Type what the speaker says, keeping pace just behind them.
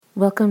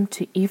Welcome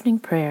to Evening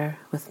Prayer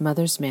with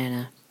Mother's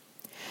Manna.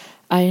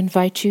 I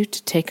invite you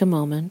to take a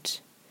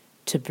moment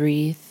to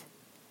breathe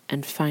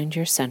and find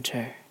your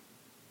center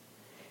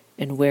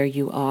in where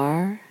you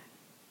are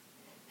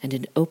and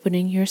in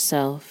opening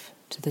yourself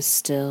to the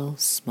still,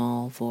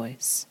 small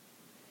voice.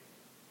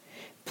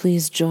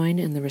 Please join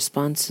in the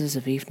responses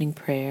of evening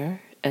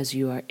prayer as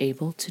you are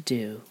able to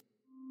do.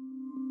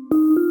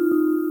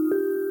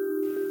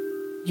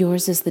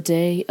 Yours is the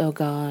day, O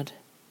God.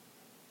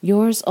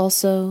 Yours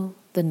also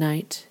the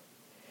night.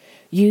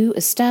 You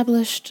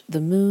established the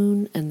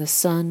moon and the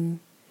sun.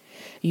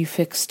 You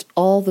fixed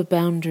all the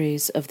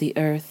boundaries of the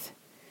earth.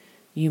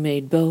 You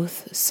made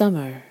both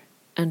summer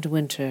and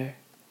winter.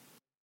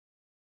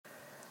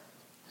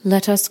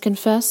 Let us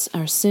confess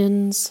our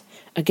sins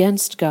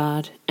against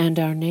God and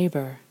our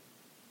neighbor.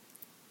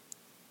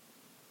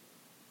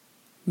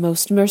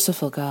 Most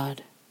merciful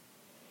God,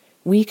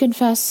 we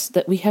confess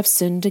that we have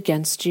sinned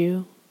against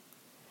you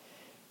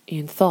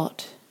in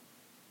thought,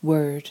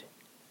 word,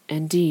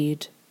 and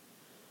deed,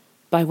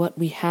 by what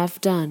we have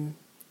done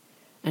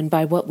and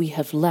by what we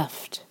have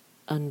left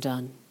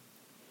undone.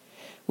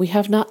 We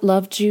have not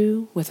loved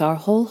you with our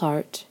whole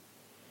heart.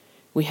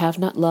 We have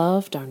not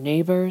loved our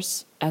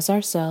neighbors as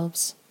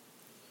ourselves.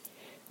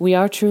 We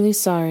are truly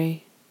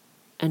sorry,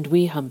 and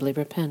we humbly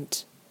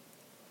repent.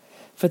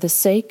 For the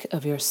sake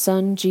of your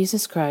Son,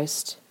 Jesus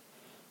Christ,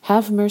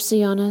 have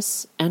mercy on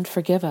us and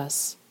forgive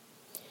us,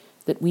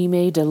 that we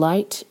may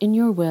delight in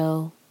your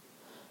will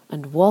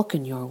and walk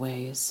in your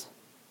ways,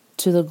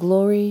 to the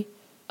glory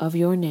of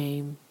your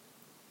name.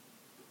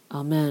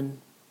 Amen.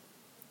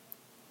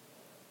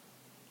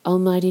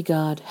 Almighty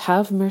God,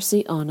 have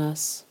mercy on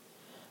us.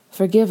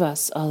 Forgive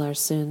us all our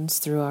sins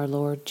through our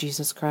Lord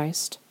Jesus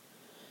Christ.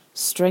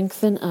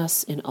 Strengthen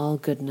us in all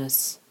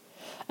goodness,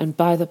 and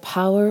by the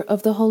power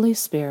of the Holy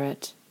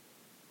Spirit,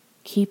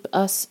 keep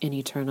us in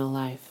eternal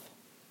life.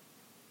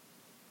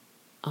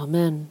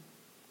 Amen.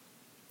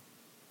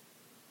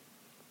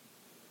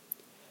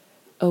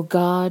 O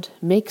God,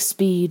 make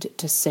speed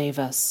to save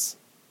us.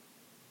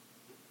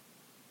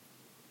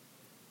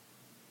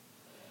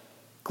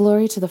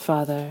 Glory to the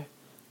Father,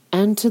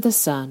 and to the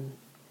Son,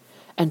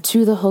 and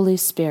to the Holy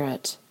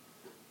Spirit,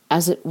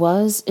 as it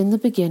was in the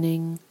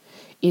beginning,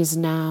 is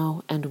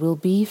now, and will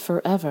be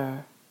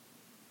forever.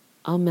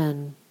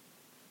 Amen.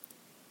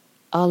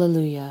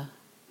 Alleluia.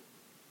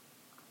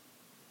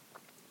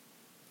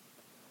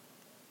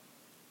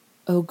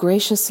 O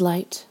gracious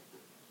light,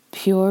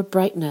 pure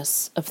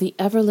brightness of the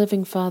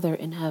ever-living Father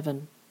in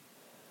heaven,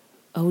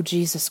 O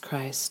Jesus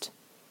Christ,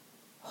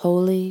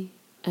 holy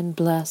and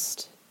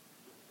blessed,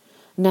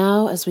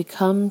 now as we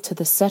come to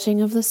the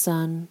setting of the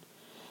sun,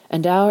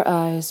 and our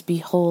eyes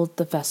behold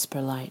the vesper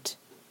light,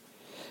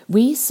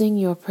 we sing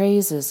your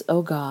praises,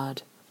 O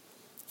God,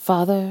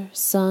 Father,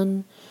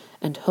 Son,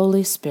 and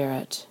Holy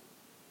Spirit.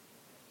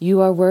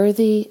 You are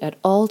worthy at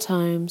all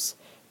times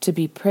to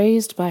be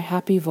praised by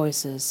happy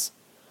voices,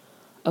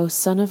 O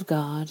Son of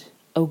God,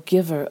 O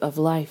Giver of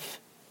life,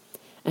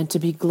 and to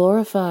be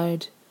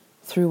glorified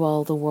through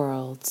all the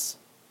worlds.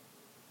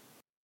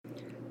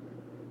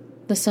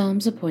 The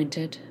Psalms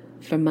appointed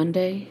for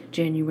Monday,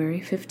 January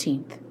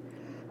 15th,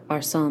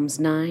 are Psalms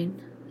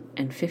 9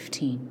 and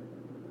 15.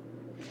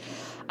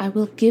 I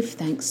will give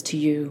thanks to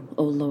you,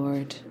 O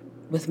Lord,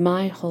 with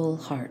my whole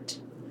heart.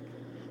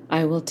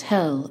 I will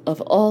tell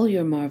of all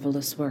your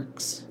marvelous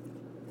works.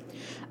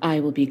 I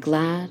will be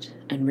glad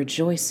and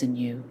rejoice in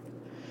you.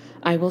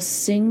 I will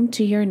sing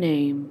to your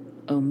name,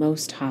 O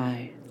Most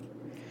High.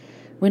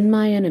 When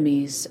my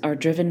enemies are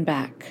driven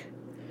back,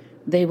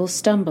 they will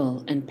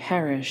stumble and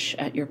perish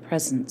at your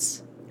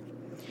presence.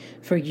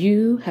 For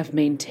you have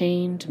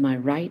maintained my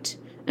right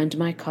and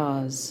my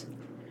cause.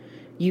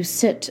 You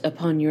sit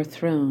upon your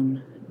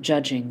throne,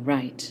 judging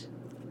right.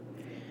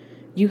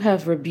 You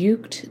have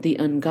rebuked the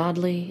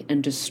ungodly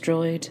and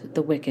destroyed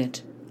the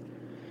wicked.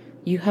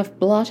 You have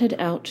blotted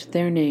out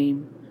their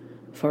name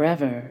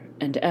forever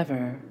and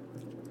ever.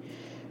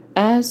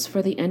 As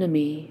for the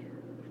enemy,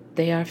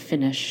 they are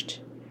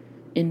finished,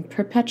 in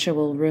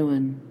perpetual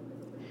ruin.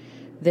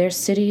 Their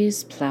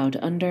cities plowed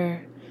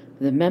under,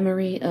 the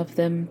memory of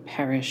them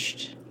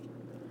perished.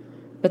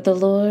 But the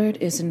Lord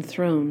is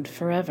enthroned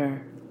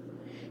forever.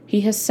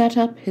 He has set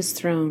up his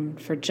throne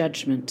for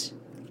judgment.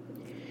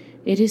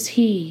 It is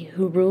he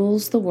who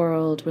rules the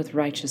world with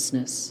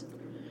righteousness.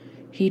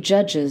 He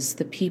judges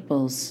the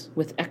peoples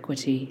with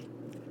equity.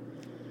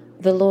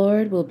 The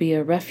Lord will be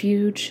a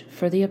refuge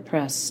for the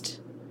oppressed,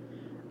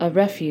 a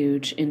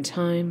refuge in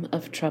time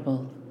of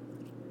trouble.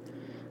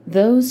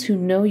 Those who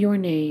know your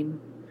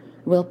name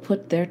will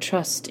put their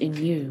trust in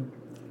you,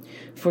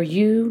 for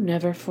you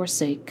never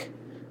forsake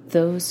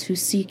those who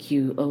seek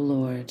you, O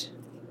Lord.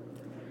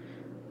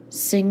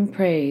 Sing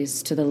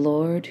praise to the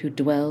Lord who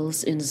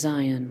dwells in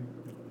Zion.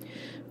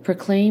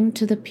 Proclaim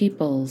to the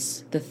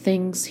peoples the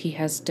things he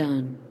has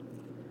done.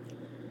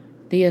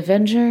 The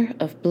avenger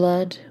of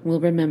blood will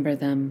remember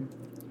them.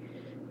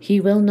 He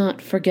will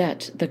not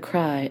forget the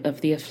cry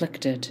of the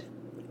afflicted.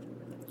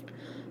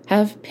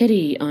 Have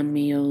pity on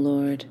me, O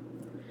Lord.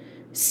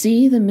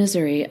 See the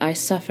misery I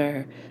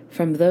suffer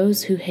from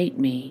those who hate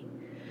me,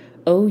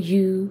 O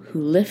you who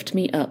lift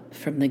me up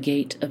from the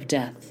gate of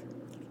death,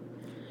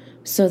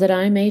 so that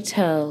I may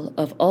tell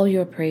of all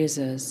your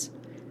praises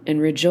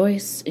and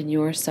rejoice in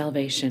your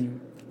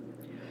salvation,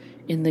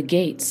 in the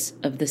gates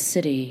of the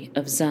city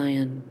of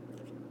Zion.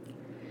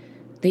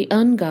 The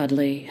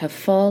ungodly have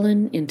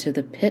fallen into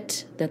the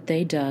pit that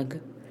they dug,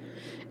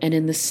 and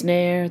in the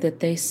snare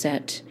that they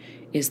set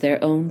is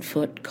their own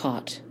foot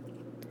caught.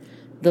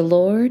 The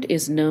Lord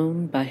is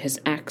known by his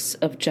acts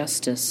of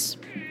justice.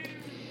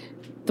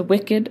 The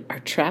wicked are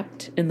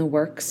trapped in the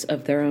works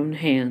of their own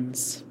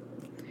hands.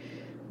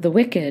 The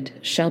wicked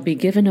shall be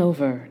given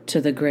over to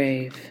the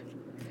grave,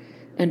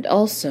 and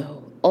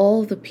also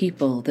all the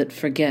people that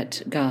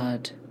forget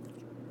God.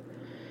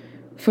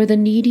 For the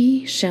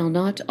needy shall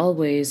not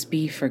always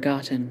be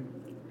forgotten,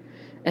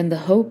 and the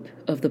hope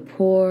of the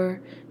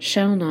poor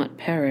shall not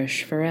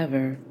perish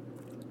forever.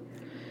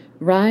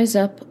 Rise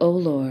up, O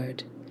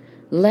Lord,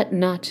 let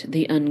not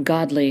the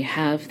ungodly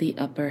have the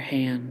upper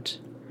hand.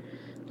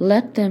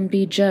 Let them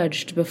be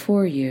judged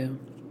before you.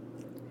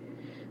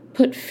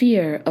 Put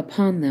fear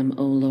upon them,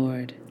 O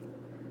Lord.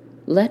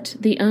 Let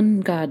the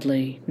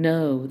ungodly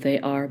know they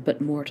are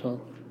but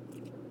mortal.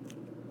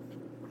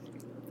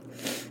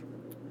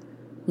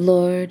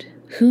 Lord,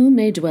 who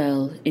may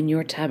dwell in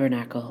your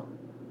tabernacle?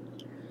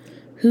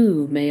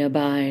 Who may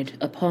abide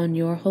upon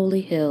your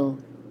holy hill?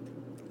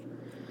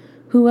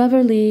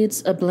 Whoever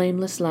leads a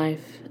blameless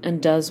life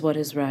and does what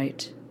is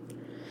right,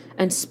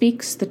 and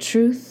speaks the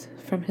truth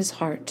from his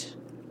heart.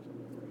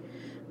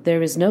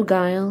 There is no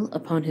guile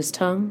upon his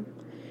tongue.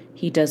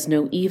 He does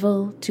no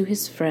evil to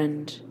his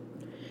friend.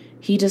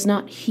 He does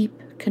not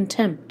heap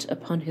contempt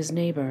upon his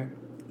neighbor.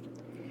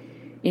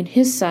 In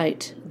his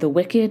sight the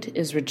wicked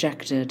is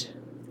rejected,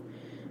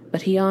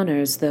 but he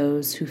honors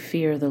those who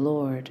fear the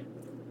Lord.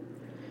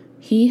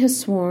 He has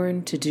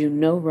sworn to do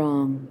no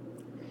wrong,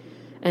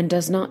 and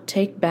does not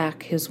take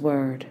back his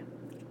word.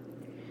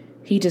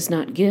 He does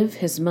not give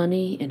his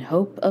money in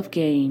hope of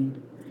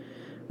gain,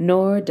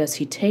 nor does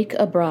he take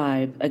a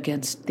bribe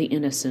against the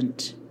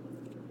innocent.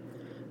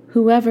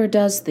 Whoever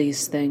does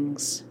these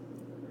things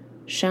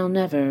shall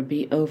never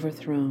be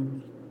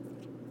overthrown.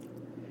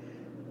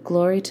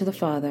 Glory to the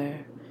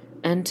Father,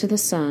 and to the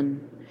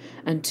Son,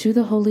 and to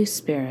the Holy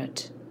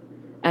Spirit,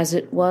 as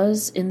it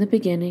was in the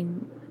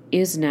beginning,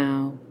 is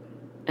now,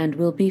 and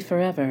will be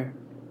forever.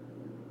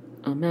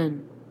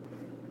 Amen.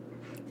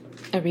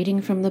 A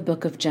reading from the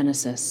book of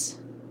Genesis.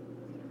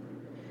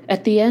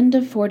 At the end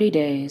of 40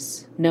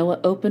 days, Noah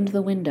opened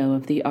the window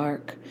of the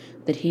ark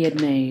that he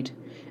had made,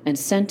 and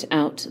sent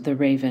out the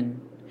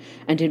raven,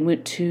 and it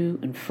went to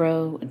and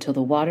fro until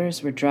the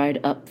waters were dried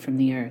up from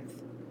the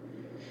earth.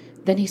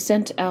 Then he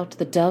sent out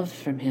the dove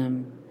from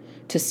him,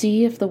 to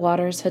see if the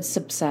waters had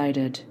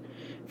subsided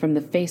from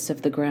the face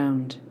of the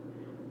ground.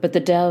 But the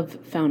dove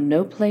found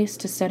no place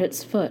to set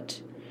its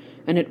foot,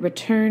 and it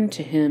returned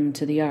to him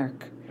to the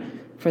ark,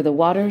 for the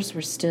waters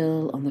were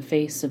still on the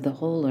face of the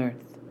whole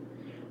earth.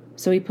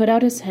 So he put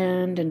out his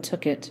hand and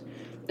took it,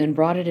 and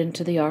brought it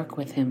into the ark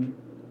with him.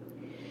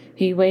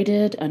 He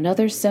waited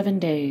another 7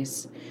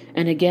 days,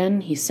 and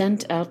again he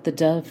sent out the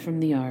dove from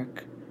the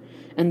ark.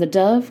 And the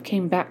dove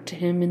came back to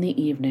him in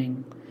the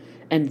evening,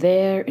 and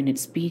there in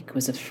its beak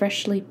was a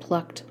freshly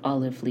plucked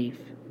olive leaf.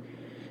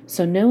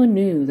 So Noah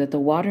knew that the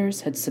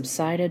waters had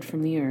subsided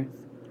from the earth.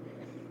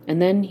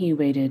 And then he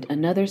waited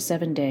another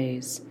 7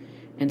 days,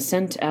 and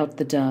sent out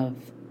the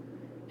dove,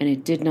 and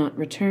it did not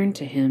return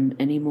to him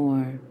any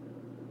more.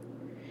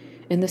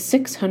 In the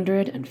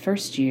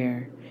 601st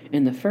year,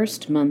 in the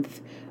 1st month,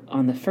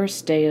 on the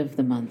 1st day of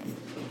the month,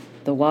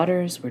 the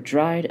waters were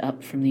dried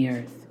up from the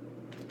earth.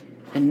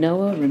 And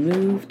Noah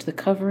removed the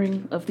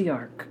covering of the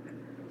ark,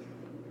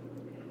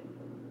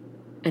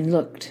 and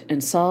looked,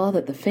 and saw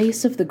that the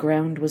face of the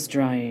ground was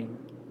drying.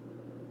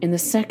 In the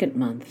 2nd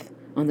month,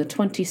 on the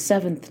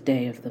 27th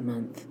day of the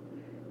month,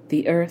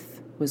 the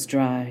earth was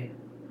dry.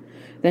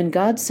 Then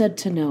God said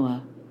to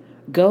Noah,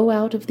 "Go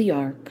out of the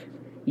ark,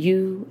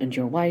 you and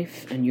your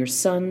wife and your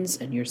sons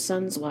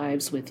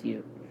wives with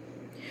you.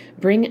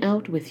 Bring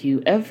out with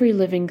you every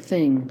living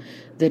thing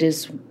that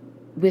is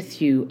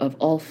with you of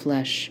all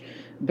flesh,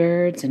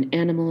 birds and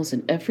animals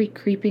and every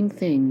creeping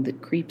thing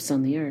that creeps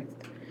on the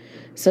earth,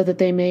 so that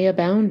they may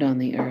abound on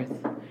the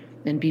earth,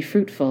 and be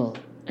fruitful,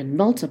 and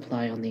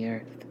multiply on the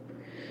earth."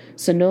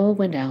 So Noah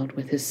went out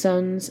with his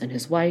sons and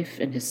his wife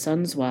and his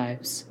sons'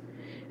 wives,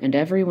 and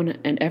every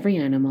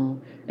animal,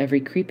 every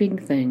creeping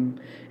thing,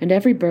 and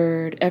every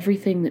bird,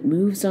 everything that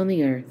moves on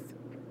the earth,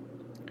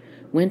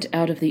 went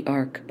out of the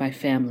ark by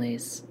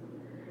families.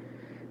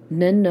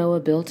 Then Noah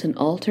built an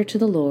altar to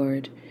the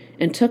Lord,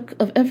 and took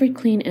of every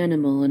clean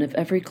animal and of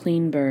every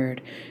clean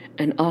bird,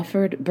 and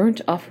offered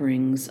burnt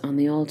offerings on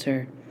the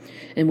altar.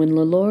 And when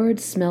the Lord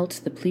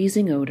smelt the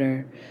pleasing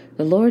odor,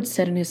 the Lord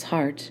said in his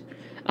heart,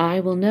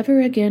 "I will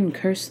never again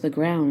curse the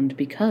ground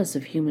because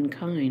of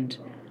humankind.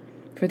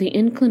 For the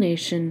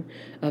inclination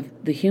of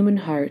the human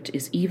heart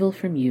is evil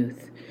from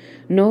youth,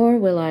 nor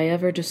will I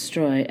ever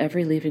destroy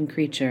every living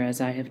creature as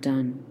I have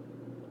done."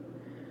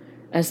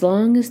 As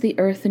long as the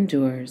earth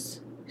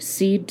endures,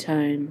 seed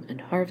time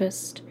and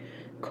harvest,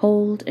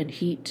 cold and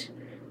heat,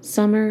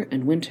 summer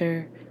and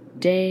winter,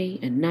 day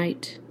and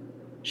night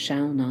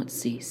shall not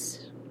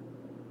cease.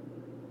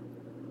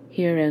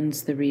 Here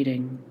ends the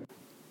reading.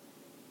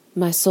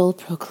 My soul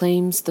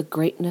proclaims the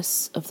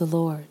greatness of the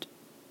Lord.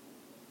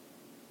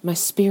 My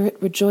spirit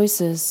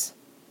rejoices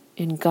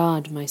in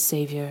God my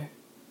Savior,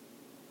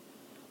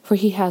 for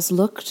he has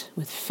looked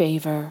with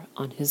favor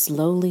on his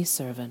lowly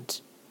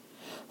servant.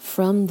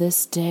 From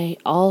this day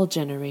all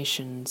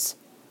generations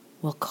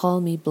will call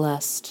me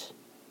blessed.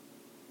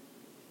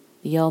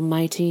 The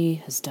Almighty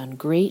has done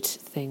great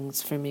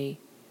things for me,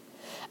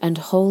 and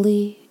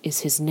holy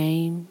is his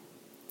name.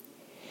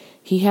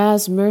 He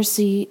has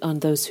mercy on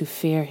those who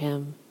fear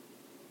him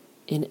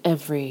in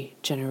every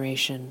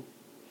generation.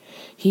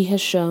 He has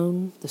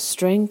shown the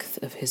strength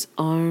of his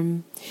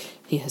arm.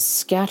 He has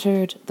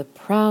scattered the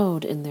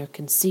proud in their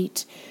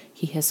conceit.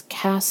 He has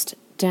cast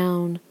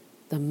down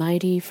the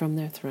mighty from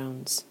their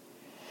thrones,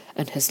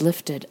 and has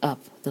lifted up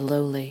the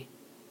lowly.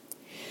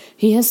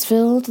 He has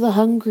filled the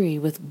hungry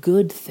with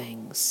good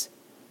things,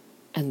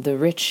 and the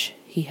rich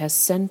he has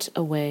sent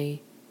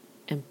away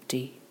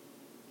empty.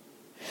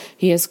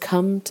 He has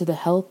come to the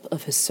help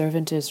of his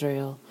servant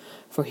Israel,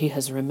 for he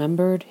has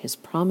remembered his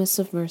promise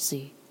of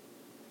mercy,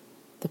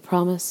 the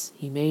promise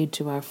he made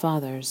to our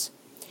fathers,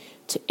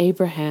 to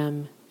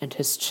Abraham and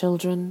his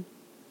children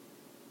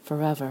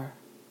forever.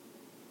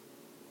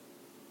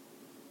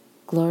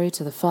 Glory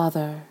to the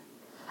Father,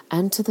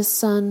 and to the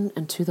Son,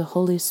 and to the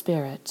Holy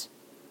Spirit,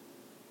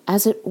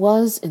 as it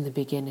was in the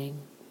beginning,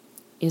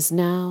 is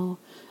now,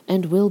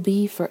 and will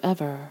be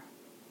forever.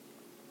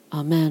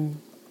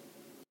 Amen.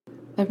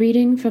 A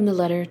reading from the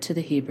letter to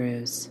the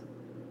Hebrews.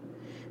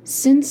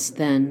 Since,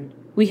 then,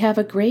 we have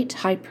a great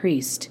high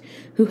priest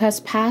who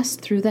has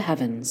passed through the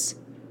heavens,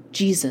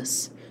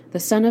 Jesus, the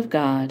Son of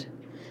God,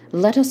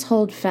 let us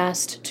hold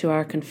fast to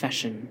our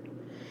confession.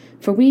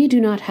 For we do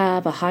not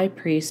have a high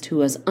priest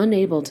who is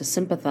unable to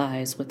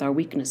sympathize with our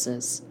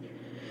weaknesses,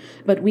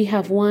 but we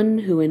have one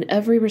who in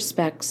every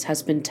respect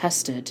has been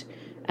tested,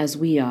 as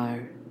we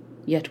are,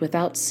 yet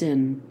without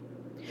sin.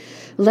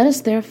 Let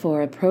us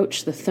therefore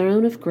approach the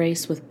throne of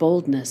grace with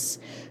boldness,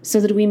 so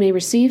that we may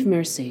receive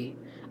mercy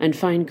and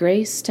find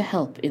grace to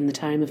help in the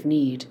time of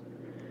need.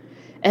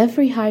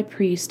 Every high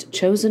priest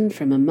chosen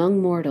from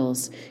among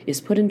mortals is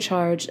put in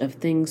charge of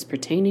things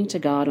pertaining to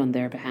God on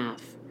their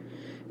behalf,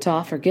 to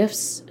offer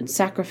gifts and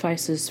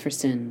sacrifices for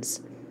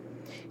sins.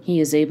 He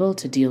is able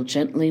to deal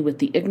gently with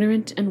the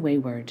ignorant and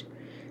wayward,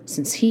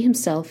 since he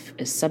himself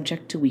is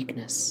subject to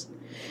weakness.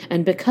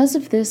 And because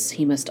of this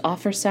he must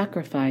offer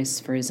sacrifice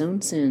for his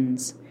own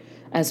sins,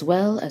 as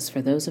well as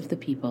for those of the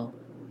people.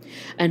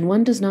 And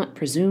one does not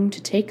presume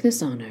to take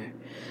this honor,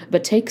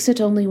 but takes it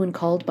only when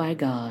called by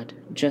God,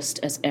 just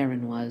as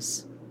Aaron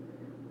was.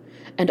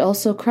 And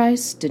also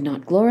Christ did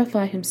not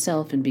glorify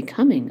himself in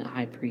becoming a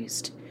high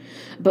priest,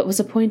 but was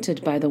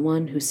appointed by the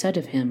one who said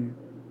of him,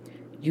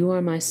 "You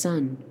are my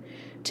son,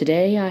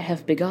 today I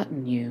have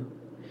begotten you."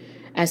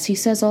 As he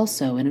says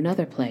also in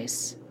another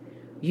place,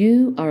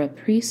 "You are a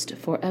priest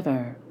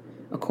forever,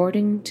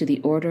 according to the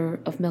order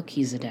of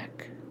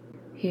Melchizedek."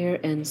 Here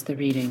ends the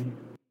reading.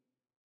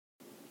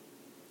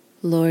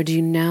 Lord,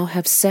 you now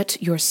have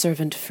set your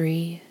servant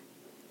free,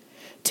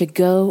 to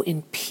go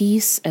in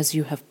peace as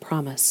you have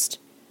promised.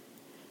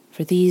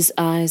 For these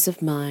eyes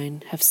of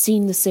mine have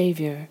seen the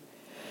Savior,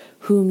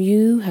 whom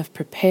you have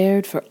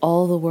prepared for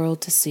all the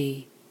world to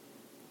see,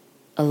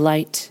 a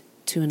light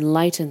to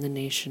enlighten the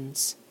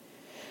nations,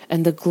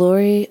 and the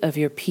glory of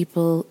your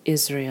people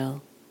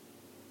Israel.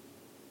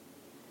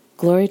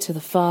 Glory to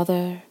the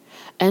Father,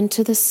 and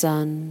to the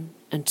Son,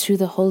 and to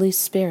the Holy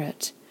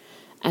Spirit,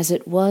 as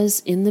it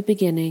was in the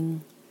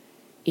beginning,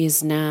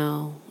 is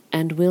now,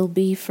 and will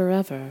be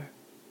forever.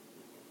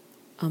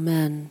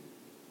 Amen.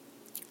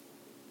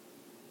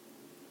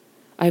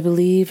 I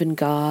believe in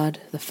God,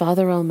 the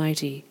Father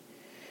Almighty,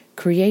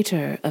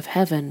 Creator of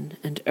heaven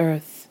and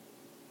earth.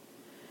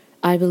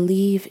 I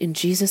believe in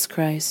Jesus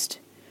Christ,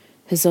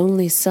 his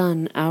only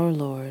Son, our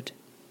Lord,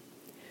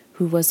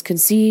 who was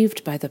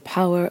conceived by the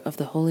power of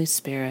the Holy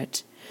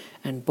Spirit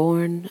and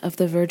born of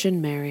the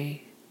Virgin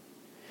Mary.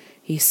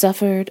 He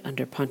suffered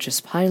under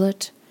Pontius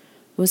Pilate,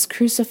 was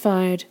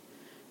crucified,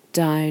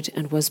 died,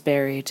 and was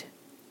buried.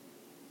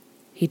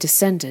 He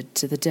descended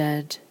to the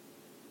dead.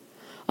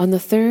 On the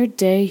third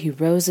day he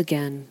rose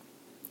again.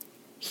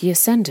 He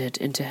ascended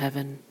into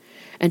heaven,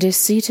 and is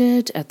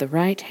seated at the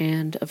right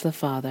hand of the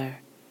Father.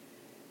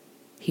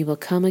 He will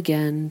come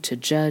again to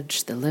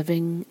judge the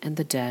living and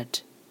the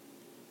dead.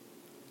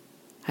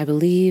 I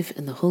believe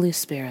in the Holy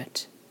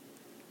Spirit,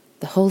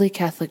 the Holy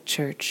Catholic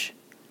Church,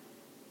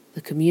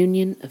 the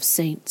communion of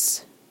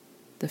saints,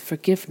 the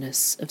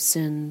forgiveness of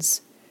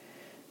sins,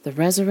 the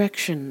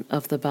resurrection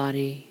of the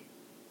body,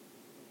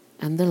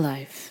 and the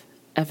life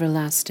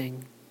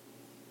everlasting.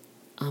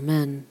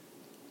 Amen.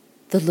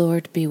 The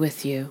Lord be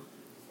with you.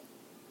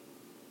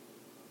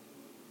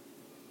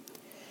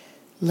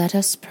 Let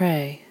us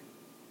pray.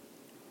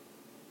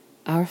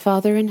 Our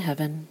Father in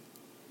heaven,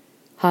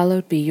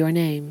 Hallowed be your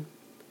name.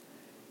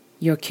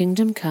 Your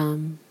kingdom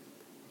come,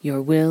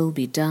 your will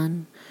be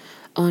done,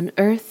 on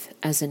earth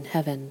as in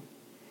heaven.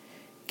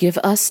 Give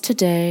us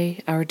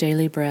today our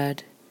daily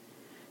bread.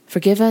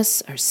 Forgive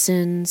us our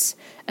sins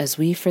as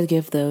we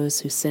forgive those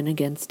who sin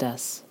against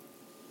us.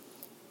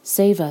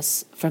 Save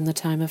us from the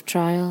time of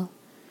trial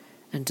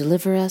and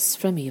deliver us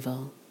from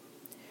evil.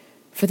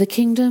 For the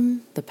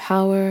kingdom, the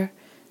power,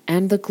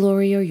 and the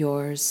glory are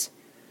yours,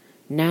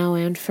 now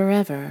and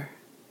forever.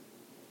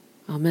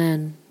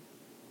 Amen.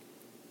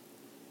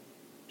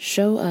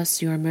 Show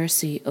us your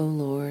mercy, O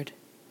Lord,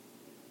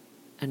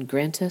 and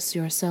grant us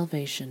your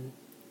salvation.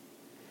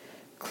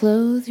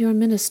 Clothe your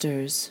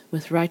ministers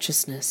with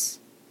righteousness.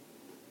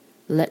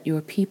 Let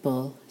your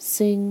people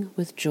sing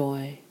with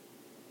joy.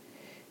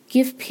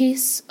 Give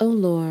peace, O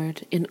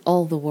Lord, in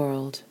all the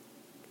world,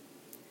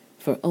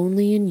 for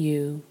only in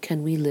you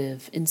can we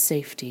live in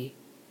safety.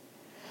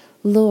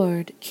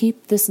 Lord,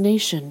 keep this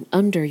nation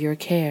under your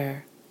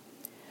care,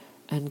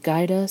 and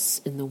guide us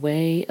in the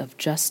way of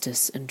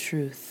justice and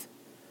truth.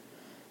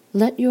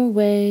 Let your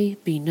way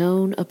be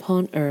known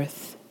upon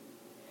earth,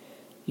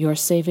 your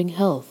saving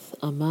health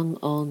among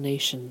all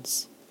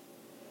nations.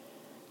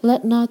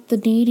 Let not the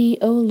needy,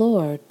 O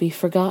Lord, be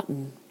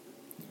forgotten,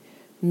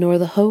 nor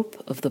the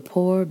hope of the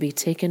poor be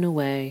taken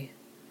away.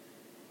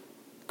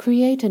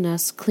 Create in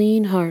us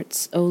clean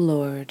hearts, O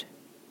Lord,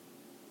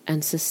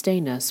 and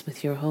sustain us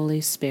with your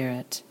Holy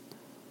Spirit.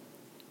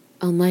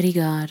 Almighty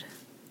God,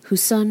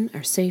 whose Son,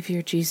 our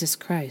Savior Jesus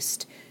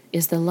Christ,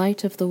 is the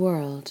light of the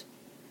world,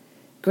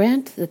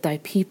 grant that thy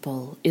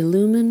people,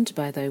 illumined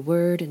by thy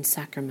word and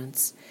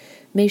sacraments,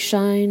 may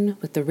shine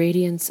with the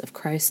radiance of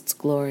Christ's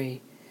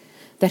glory,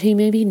 that he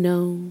may be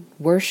known,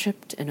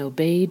 worshipped, and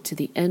obeyed to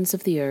the ends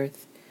of the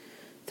earth,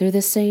 through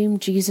the same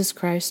Jesus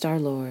Christ our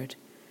Lord,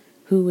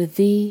 who with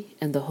thee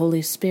and the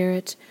Holy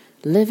Spirit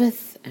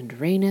liveth and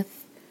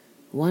reigneth,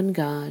 one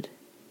God,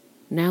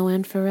 now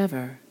and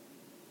forever.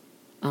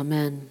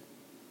 Amen.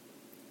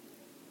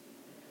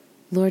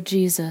 Lord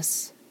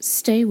Jesus,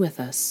 stay with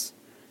us,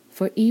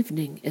 for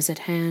evening is at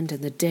hand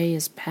and the day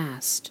is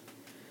past.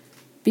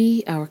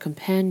 Be our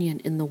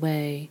companion in the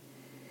way.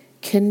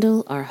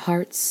 Kindle our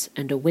hearts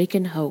and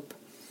awaken hope,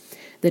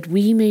 that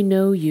we may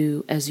know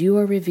you as you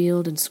are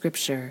revealed in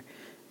Scripture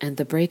and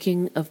the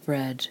breaking of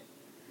bread.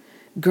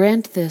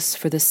 Grant this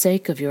for the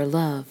sake of your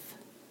love.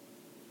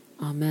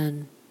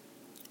 Amen.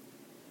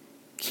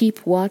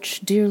 Keep watch,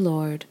 dear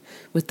Lord,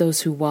 with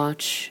those who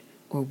watch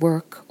or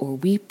work or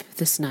weep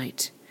this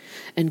night,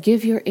 and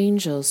give your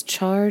angels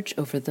charge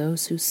over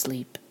those who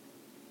sleep.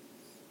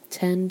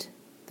 Tend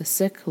the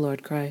sick,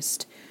 Lord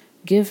Christ.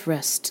 Give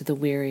rest to the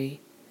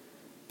weary.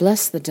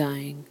 Bless the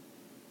dying.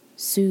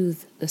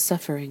 Soothe the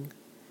suffering.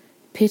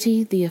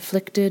 Pity the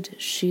afflicted.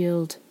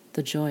 Shield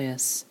the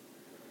joyous.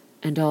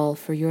 And all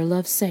for your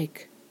love's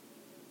sake.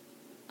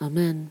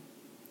 Amen.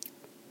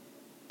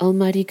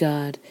 Almighty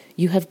God,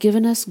 you have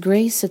given us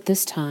grace at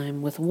this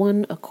time with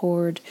one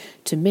accord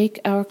to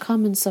make our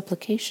common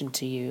supplication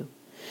to you.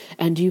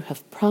 And you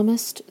have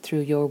promised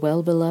through your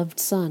well-beloved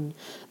Son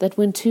that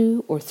when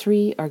 2 or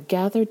 3 are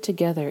gathered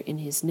together in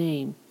his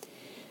name,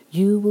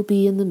 you will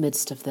be in the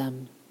midst of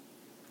them.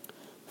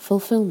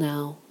 Fulfill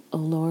now, O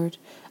Lord,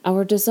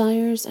 our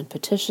desires and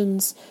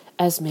petitions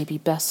as may be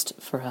best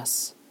for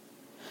us,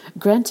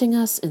 granting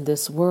us in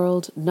this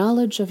world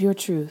knowledge of your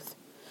truth,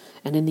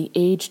 and in the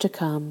age to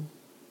come,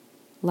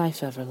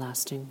 life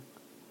everlasting.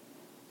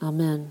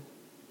 Amen.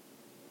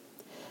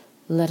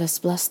 Let us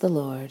bless the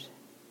Lord.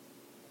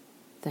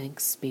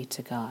 Thanks be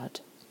to God.